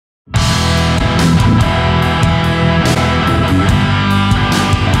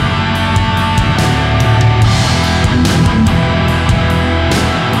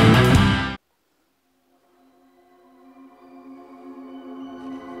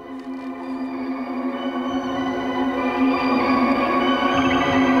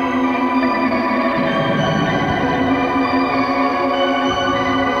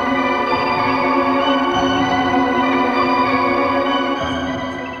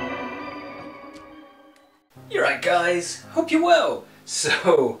Alright guys, hope you're well.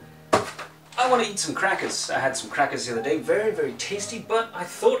 So, I want to eat some crackers. I had some crackers the other day, very tasty, but I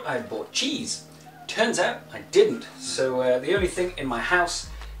thought I'd bought cheese. Turns out I didn't. So the only thing in my house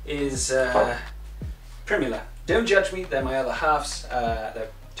is Primula. Don't judge me, they're my other halves. They're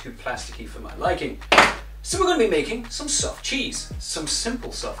too plasticky for my liking. So we're going to be making some soft cheese. Some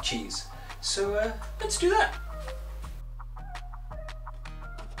simple soft cheese. So let's do that.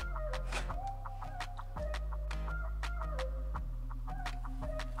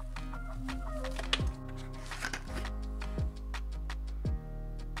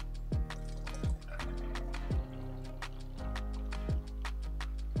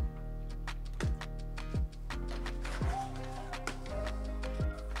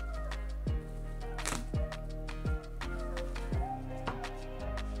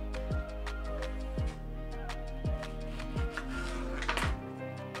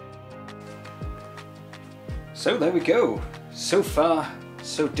 So there we go. So far,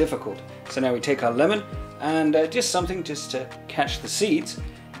 so difficult. So now we take our lemon and just something just to catch the seeds,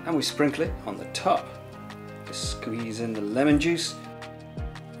 and we sprinkle it on the top. Just squeeze in the lemon juice.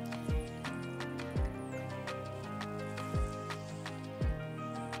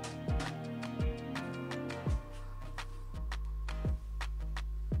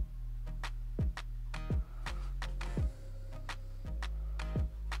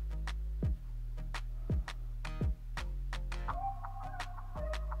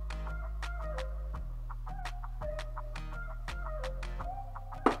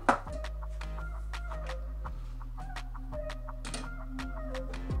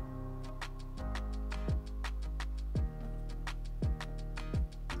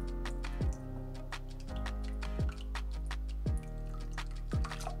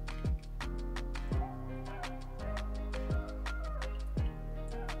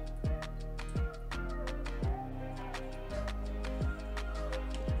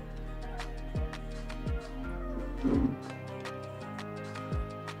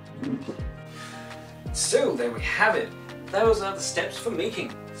 So there we have it. Those are the steps for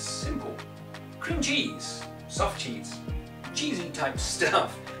making simple cream cheese, soft cheese, cheesy type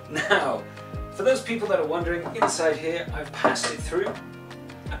stuff. Now, for those people that are wondering, inside here I've passed it through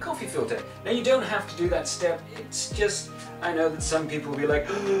a coffee filter. Now you don't have to do that step, it's just, I know that some people will be like,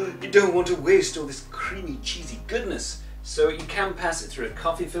 oh, you don't want to waste all this creamy cheesy goodness. So you can pass it through a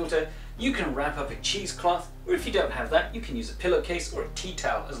coffee filter. You can wrap up a cheesecloth, or if you don't have that, you can use a pillowcase or a tea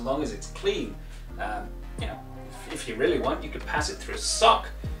towel as long as it's clean. You know, if you really want, you could pass it through a sock.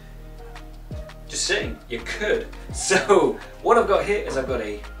 Just saying, you could. So what I've got here is I've got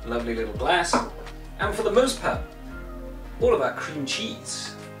a lovely little glass, and for the most part, all of our cream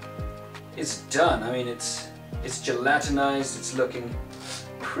cheese is done. I mean, it's gelatinized, it's looking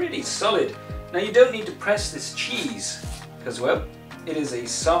pretty solid. Now you don't need to press this cheese, because well, it is a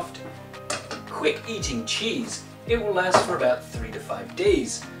soft, quick eating cheese. It will last for about 3 to 5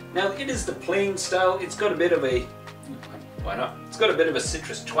 days. Now it is the plain style, it's got a bit of a, why not? It's got a bit of a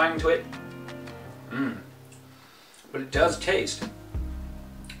citrus twang to it. But it does taste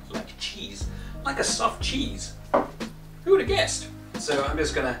like cheese, like a soft cheese. Who would have guessed? So I'm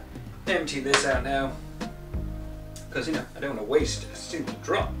just gonna empty this out now, because you know, I don't want to waste a single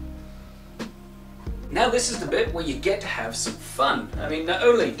drop. Now this is the bit where you get to have some fun. I mean, not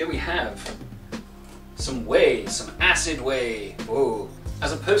only do we have some whey, some acid whey, whoa,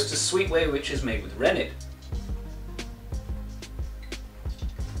 as opposed to sweet whey, which is made with rennet.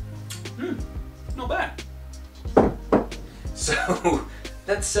 Not bad. So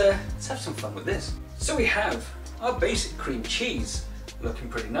let's have some fun with this. So we have our basic cream cheese, looking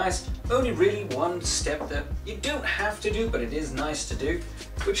pretty nice. Only really one step that you don't have to do, but it is nice to do,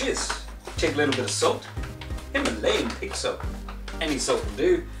 which is take a little bit of salt, Himalayan pink salt, any salt will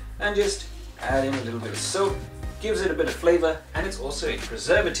do, and just add in a little bit of salt. Gives it a bit of flavour, and it's also a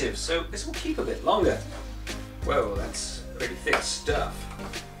preservative, so this will keep a bit longer. Whoa, that's pretty thick stuff.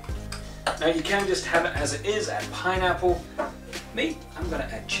 Now you can just have it as it is, add pineapple. Me, I'm going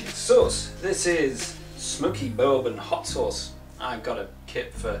to add chili sauce. This is smoky bourbon hot sauce. I got a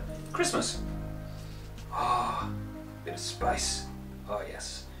kit for Christmas. Oh, bit of spice. Oh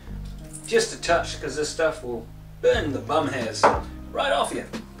yes. Just a touch, because this stuff will burn the bum hairs right off you.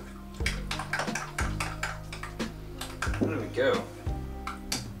 There we go.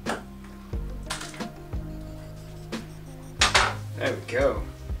 There we go.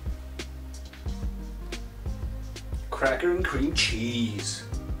 Cracker and cream cheese.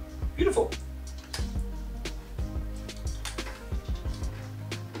 Beautiful.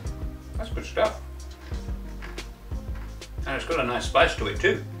 That's good stuff. And it's got a nice spice to it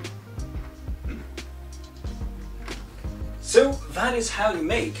too. So that is how you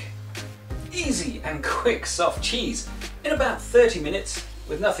make easy and quick soft cheese in about 30 minutes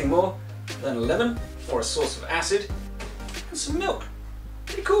with nothing more than a lemon or a source of acid and some milk.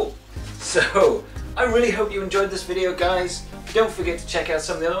 Pretty cool. So I really hope you enjoyed this video, guys. Don't forget to check out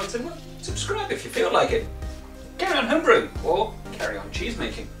some of the other ones and subscribe if you feel like it. Carry on homebrewing or carry on cheese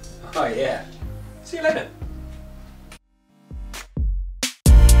making. Oh yeah. See you later.